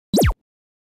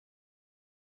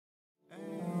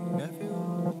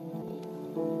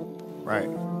Right.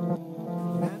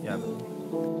 Yeah.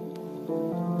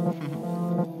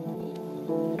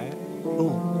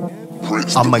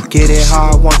 I'ma get it how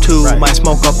I want to. Right. Might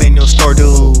smoke up in your store,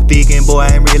 dude. Vegan boy,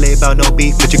 I ain't really about no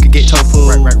beef, but you can get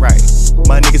tofu. Right.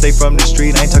 My niggas, they from the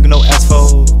street, I ain't talking no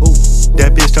asphalt.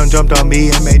 That bitch done jumped on me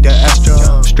and made the ass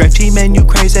jump. Stretchy man, you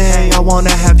crazy, I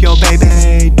wanna have your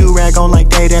baby. Do-rag on like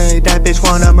Day-Day, that bitch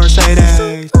want a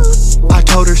Mercedes. I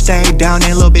told her stay down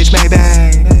and little bitch maybe.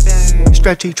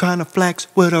 Stretchy tryna flex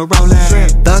with a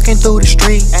Rolex. Thuggin' through the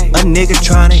street, a nigga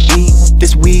tryna eat.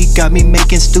 This weed got me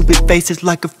making stupid faces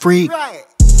like a freak. I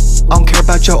don't care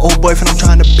about your old boyfriend, I'm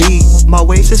tryna beat. My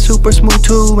waist is super smooth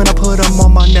too, and I put him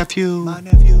on my nephew.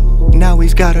 Now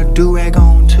he's got a do-rag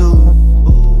on too.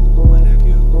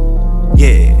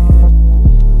 Yeah.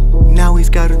 Now he's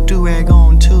got a do-rag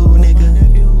on too, nigga.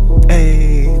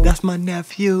 Ayy, that's my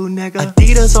nephew, nigga.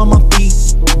 Adidas on my feet,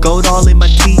 gold all in my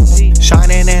teeth.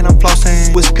 Shining and I'm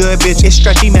flossing. What's good, bitch? It's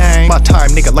Stretchy, man. My time,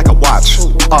 nigga, like a watch.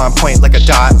 On point like a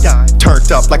dot.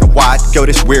 Turned up like a watt. Yo,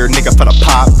 this weird nigga finna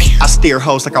pop. I steer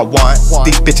hoes like I want.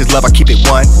 These bitches love, I keep it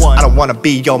one. I don't wanna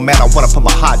be your man, I wanna put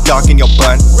my hot dog in your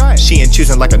bun. She ain't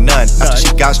choosing like a nun. After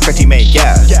she got Stretchy, man,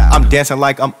 yeah. I'm dancing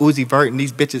like I'm Uzi Vert and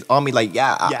these bitches on me like,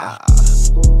 yeah.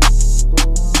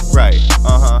 Right,